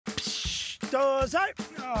doors open.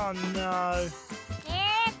 Oh, no.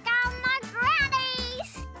 Here come the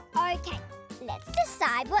grannies! OK, let's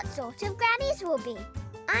decide what sort of grannies we'll be.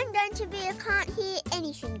 I'm going to be a can't hear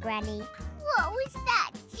anything granny. What was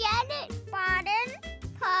that, Janet? Pardon?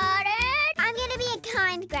 Pardon? I'm going to be a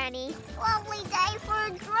kind granny. Lovely day for a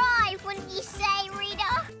drive, wouldn't you say,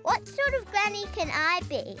 Rita? What sort of granny can I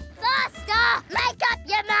be? Faster! Make up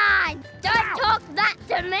your mind! Don't talk that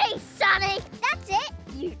to me, Sonny! That's it.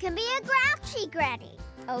 You can be a grouchy granny.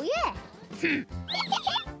 Oh, yeah.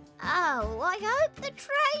 Oh, I hope the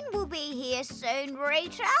train will be here soon,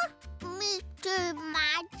 Rita. Me too,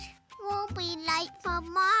 Madge. We'll be late for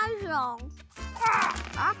mahjong.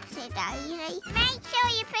 Oxy daisy. Make sure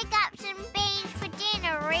you pick up some beans for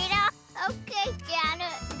dinner, Rita. Okay,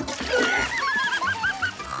 Janet.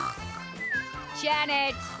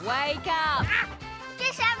 Janet, wake up!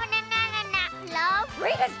 Just having a nap, love.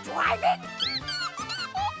 Rita's driving?